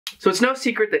So it's no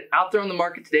secret that out there on the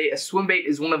market today, a swim bait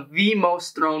is one of the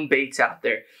most thrown baits out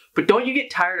there. But don't you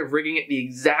get tired of rigging it the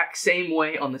exact same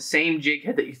way on the same jig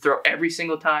head that you throw every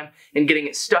single time and getting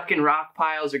it stuck in rock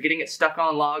piles or getting it stuck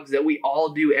on logs that we all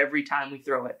do every time we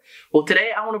throw it? Well,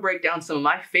 today I want to break down some of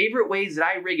my favorite ways that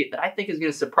I rig it that I think is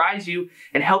going to surprise you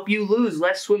and help you lose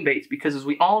less swim baits, because as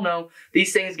we all know,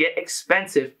 these things get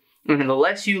expensive. And the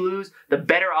less you lose, the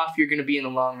better off you're going to be in the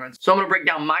long run. So I'm going to break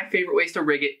down my favorite ways to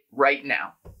rig it right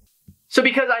now. So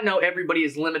because I know everybody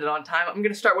is limited on time, I'm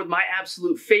going to start with my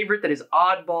absolute favorite that is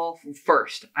oddball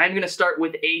first. I'm going to start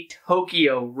with a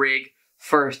Tokyo rig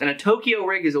first. And a Tokyo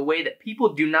rig is a way that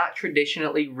people do not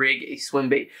traditionally rig a swim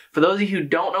bait. For those of you who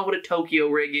don't know what a Tokyo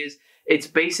rig is, it's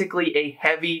basically a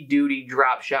heavy-duty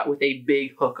drop shot with a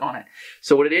big hook on it.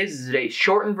 So what it is a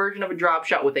shortened version of a drop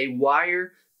shot with a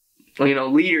wire,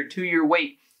 leader to your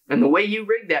weight. And the way you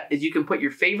rig that is you can put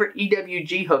your favorite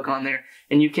EWG hook on there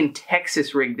and you can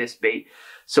Texas rig this bait.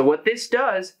 So what this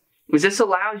does is this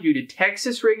allows you to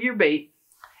Texas rig your bait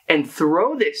and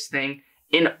throw this thing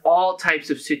in all types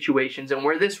of situations. And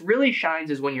where this really shines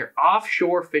is when you're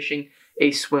offshore fishing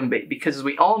a swim bait, because as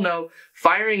we all know,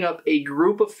 firing up a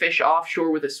group of fish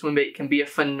offshore with a swim bait can be a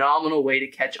phenomenal way to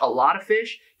catch a lot of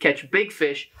fish, catch big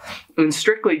fish, and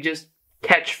strictly just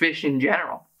catch fish in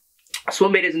general.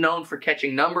 Swim bait is known for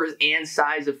catching numbers and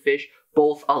size of fish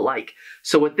both alike.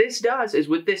 So what this does is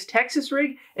with this Texas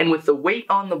rig and with the weight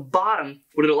on the bottom,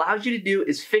 what it allows you to do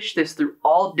is fish this through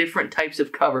all different types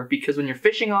of cover, because when you're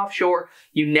fishing offshore,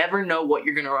 you never know what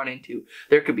you're going to run into.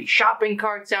 There could be shopping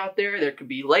carts out there could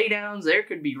be laydowns, there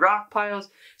could be rock piles.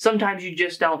 Sometimes you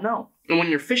just don't know. And when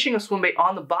you're fishing a swim bait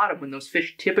on the bottom, when those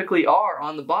fish typically are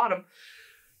on the bottom,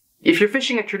 if you're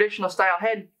fishing a traditional style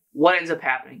head, what ends up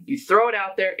happening? You throw it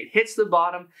out there, it hits the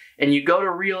bottom, and you go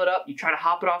to reel it up, you try to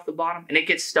hop it off the bottom, and it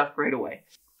gets stuck right away.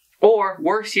 Or,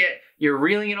 worse yet, you're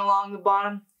reeling it along the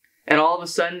bottom, and all of a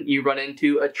sudden, you run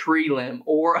into a tree limb,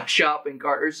 or a shopping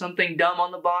cart, or something dumb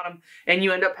on the bottom, and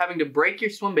you end up having to break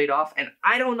your swim bait off. And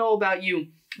I don't know about you,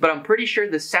 but I'm pretty sure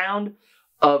the sound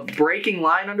of breaking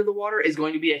line under the water is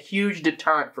going to be a huge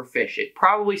deterrent for fish. It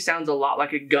probably sounds a lot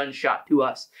like a gunshot to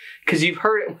us, because you've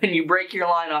heard it when you break your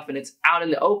line off and it's out in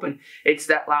the open. It's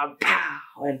that loud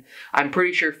pow, and I'm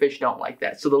pretty sure fish don't like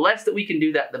that. So the less that we can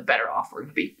do that, the better off we're going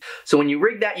to be. So when you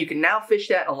rig that, you can now fish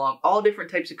that along all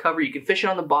different types of cover. You can fish it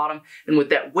on the bottom, and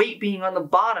with that weight being on the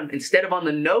bottom instead of on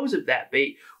the nose of that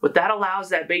bait, what that allows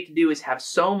that bait to do is have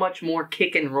so much more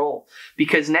kick and roll,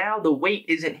 because now the weight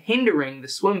isn't hindering the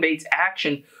swim bait's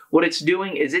action. What it's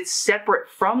doing is it's separate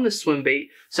from the swim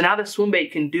bait, so now the swim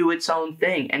bait can do its own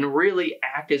thing and really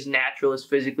act as natural as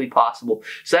physically possible.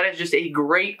 So that is just a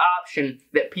great option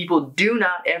that people do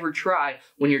not ever try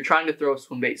when you're trying to throw a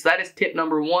swim bait. So that is tip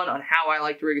number one on how I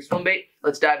like to rig a swim bait.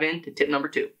 Let's dive into tip number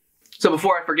two. So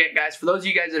before I forget, guys, for those of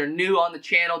you guys that are new on the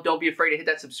channel, don't be afraid to hit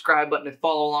that subscribe button and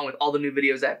follow along with all the new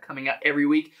videos I have coming out every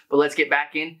week. But let's get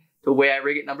back in the way I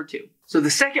rig it, number two. So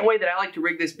the second way that I like to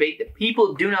rig this bait that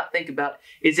people do not think about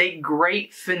is a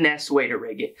great finesse way to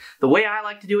rig it. The way I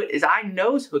like to do it is I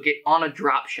nose hook it on a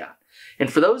drop shot.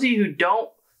 And for those of you who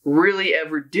don't really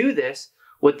ever do this,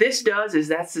 what this does is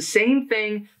that's the same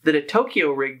thing that a Tokyo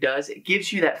rig does. It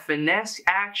gives you that finesse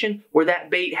action where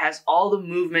that bait has all the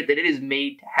movement that it is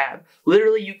made to have.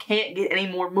 Literally, you can't get any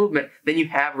more movement than you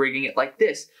have rigging it like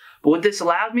this. But what this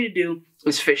allows me to do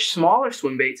is fish smaller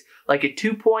swim baits like a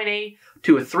 2.8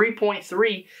 to a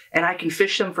 3.3, and I can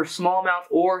fish them for smallmouth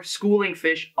or schooling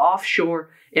fish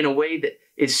offshore in a way that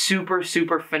is super,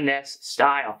 super finesse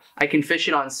style. I can fish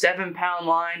it on 7-pound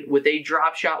line with a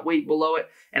drop shot weight below it,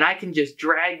 and I can just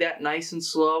drag that nice and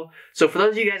slow. So for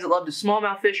those of you guys that love to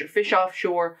smallmouth fish or fish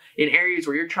offshore in areas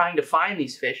where you're trying to find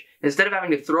these fish, instead of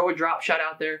having to throw a drop shot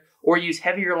out there or use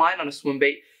heavier line on a swim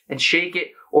bait and shake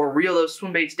it or reel those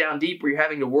swim baits down deep where you're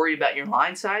having to worry about your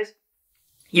line size,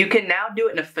 you can now do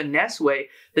it in a finesse way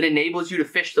that enables you to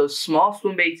fish those small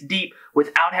swim baits deep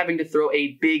without having to throw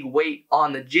a big weight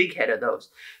on the jig head of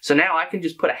those. So now I can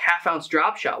just put a 1/2 ounce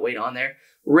drop shot weight on there,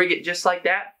 rig it just like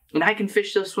that, and I can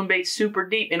fish those swim baits super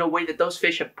deep in a way that those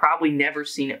fish have probably never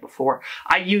seen it before.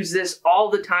 I use this all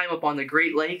the time up on the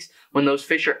Great Lakes when those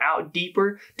fish are out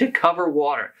deeper to cover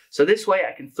water. So this way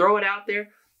I can throw it out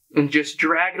there and just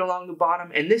drag it along the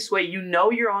bottom, and this way you know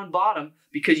you're on bottom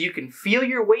because you can feel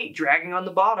your weight dragging on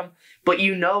the bottom, but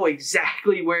you know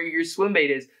exactly where your swim bait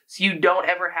is, so you don't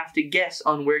ever have to guess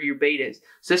on where your bait is.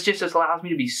 So this just allows me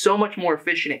to be so much more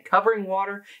efficient at covering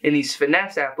water in these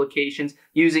finesse applications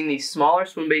using these smaller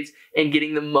swim baits and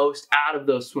getting the most out of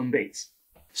those swim baits.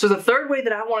 So the third way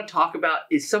that I want to talk about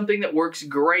is something that works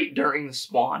great during the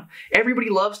spawn. Everybody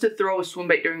loves to throw a swim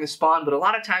bait during the spawn, but a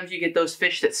lot of times you get those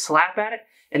fish that slap at it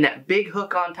and that big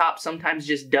hook on top sometimes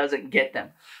just doesn't get them.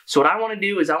 So what I want to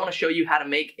do is I want to show you how to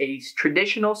make a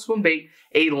traditional swim bait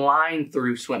a line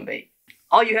through swim bait.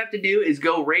 All you have to do is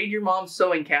go raid your mom's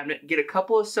sewing cabinet, get a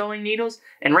couple of sewing needles,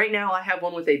 and right now I have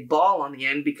one with a ball on the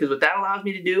end, because what that allows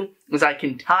me to do is I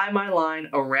can tie my line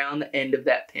around the end of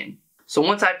that pin. So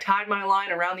once I've tied my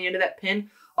line around the end of that pin,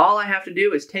 all I have to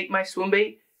do is take my swim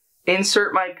bait,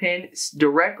 insert my pin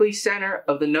directly center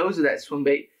of the nose of that swim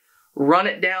bait, run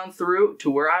it down through to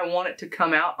where I want it to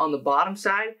come out on the bottom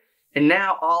side, and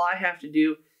now all I have to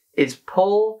do is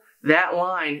pull that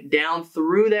line down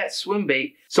through that swim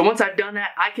bait. So once I've done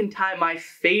that, I can tie my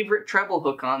favorite treble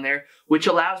hook on there, which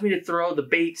allows me to throw the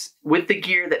baits with the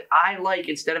gear that I like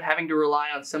instead of having to rely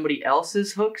on somebody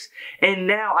else's hooks. And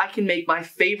now I can make my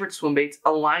favorite swim baits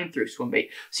a line through swim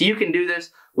bait. So you can do this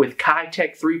with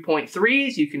Kitech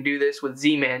 3.3s, you can do this with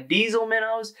Z-Man Diesel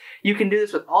minnows, you can do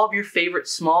this with all of your favorite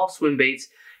small swim baits.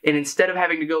 And instead of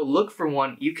having to go look for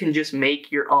one, you can just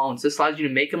make your own. So this allows you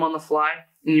to make them on the fly.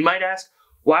 And you might ask,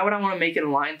 why would I want to make it a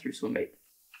line through swim bait?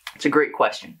 It's a great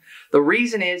question. The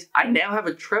reason is I now have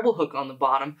a treble hook on the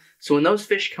bottom, so when those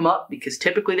fish come up, because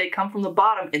typically they come from the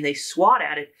bottom and they swat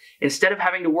at it, instead of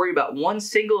having to worry about one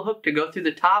single hook to go through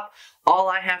the top, all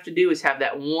I have to do is have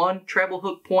that one treble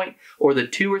hook point or the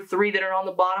 2 or 3 that are on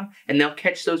the bottom, and they'll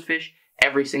catch those fish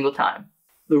every single time.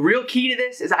 The real key to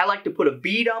this is I like to put a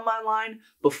bead on my line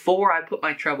before I put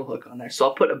my treble hook on there. So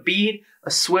I'll put a bead,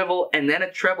 a swivel, and then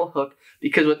a treble hook,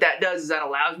 because what that does is that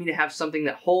allows me to have something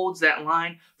that holds that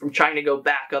line from trying to go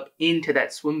back up into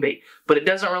that swim bait. But it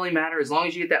doesn't really matter. As long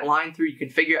as you get that line through, you can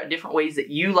figure out different ways that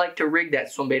you like to rig that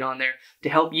swim bait on there to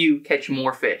help you catch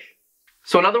more fish.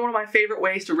 So another one of my favorite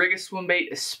ways to rig a swim bait,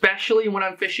 especially when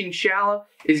I'm fishing shallow,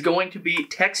 is going to be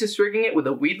Texas rigging it with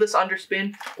a weedless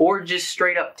underspin, or just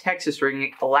straight up Texas rigging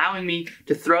it, allowing me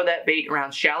to throw that bait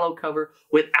around shallow cover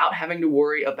without having to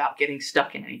worry about getting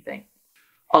stuck in anything.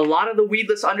 A lot of the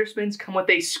weedless underspins come with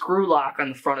a screw lock on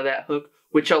the front of that hook,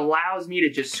 which allows me to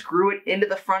just screw it into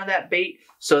the front of that bait,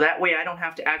 so that way I don't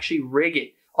have to actually rig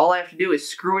it. All I have to do is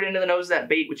screw it into the nose of that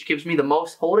bait, which gives me the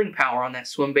most holding power on that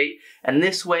swim bait, and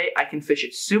this way I can fish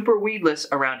it super weedless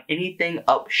around anything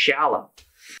up shallow.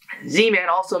 Z-Man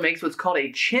also makes what's called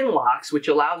a chin locks, which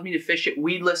allows me to fish it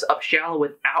weedless up shallow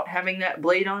without having that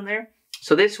blade on there.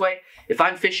 So this way, if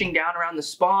I'm fishing down around the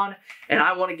spawn and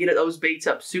I want to get those baits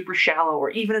up super shallow,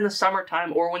 or even in the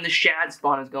summertime or when the shad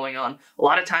spawn is going on, a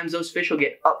lot of times those fish will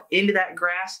get up into that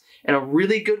grass, and a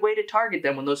really good way to target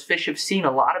them when those fish have seen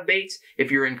a lot of baits, if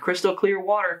you're in crystal clear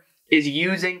water, is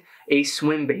using a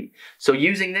swim bait. So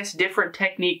using this different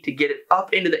technique to get it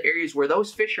up into the areas where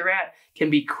those fish are at can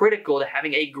be critical to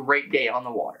having a great day on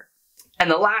the water. And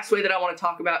the last way that I want to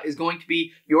talk about is going to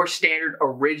be your standard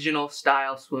original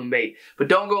style swim bait. But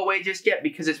don't go away just yet,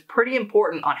 because it's pretty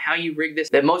important on how you rig this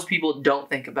that most people don't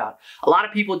think about. A lot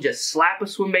of people just slap a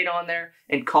swim bait on there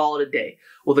and call it a day.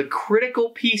 Well, the critical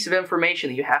piece of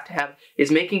information that you have to have is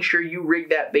making sure you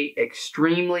rig that bait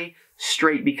extremely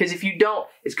straight, because if you don't,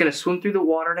 it's going to swim through the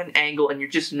water at an angle and you're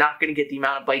just not going to get the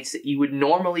amount of bites that you would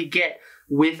normally get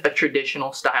with a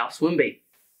traditional style swim bait.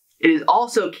 It is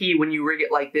also key when you rig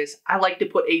it like this, I like to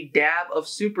put a dab of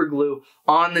super glue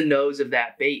on the nose of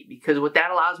that bait, because what that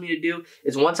allows me to do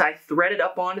is once I thread it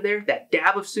up onto there, that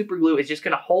dab of super glue is just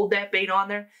going to hold that bait on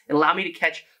there and allow me to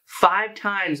catch 5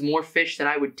 times more fish than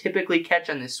I would typically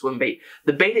catch on this swim bait.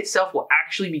 The bait itself will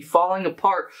actually be falling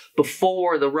apart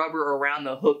before the rubber around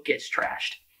the hook gets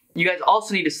trashed. You guys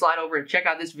also need to slide over and check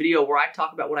out this video where I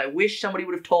talk about what I wish somebody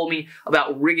would have told me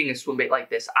about rigging a swim bait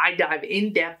like this. I dive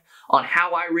in depth on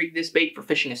how I rig this bait for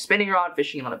fishing a spinning rod,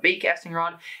 fishing on a bait casting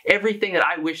rod, everything that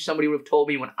I wish somebody would have told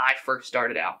me when I first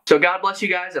started out. So God bless you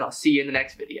guys, and I'll see you in the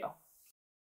next video.